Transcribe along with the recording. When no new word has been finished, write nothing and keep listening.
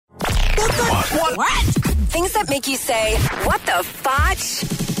What? Things that make you say, what the fotch?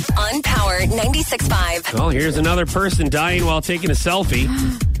 On Power 96.5. Well, here's another person dying while taking a selfie.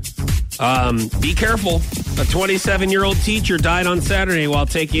 Be careful. A 27-year-old teacher died on Saturday while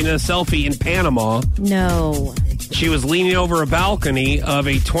taking a selfie in Panama. No. She was leaning over a balcony of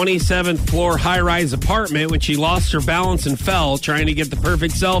a 27th floor high-rise apartment when she lost her balance and fell trying to get the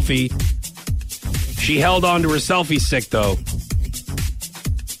perfect selfie. She held on to her selfie stick, though.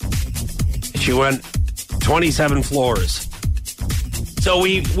 She went 27 floors. So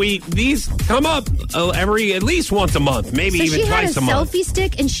these come up at least once a month, maybe even twice a month. She had a selfie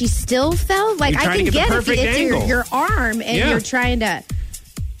stick and she still fell? Like, I can get if it's your arm and you're trying to...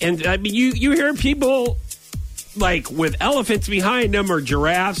 And, I mean, you hear people, like, with elephants behind them or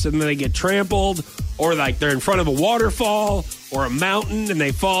giraffes, and then they get trampled, or, like, they're in front of a waterfall or a mountain, and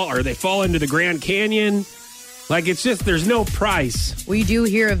they fall into the Grand Canyon. Like, it's just, there's no price. We do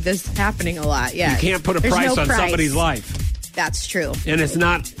hear of this happening a lot, yeah. You can't put a price on somebody's life. That's true. And it's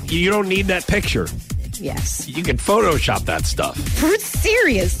not, you don't need that picture. Yes. You can Photoshop that stuff.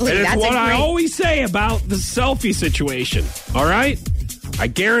 Seriously. And it's what I always say about the selfie situation. All right? I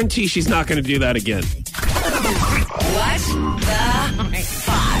guarantee she's not going to do that again. What the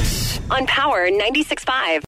fotch? On Power 96.5.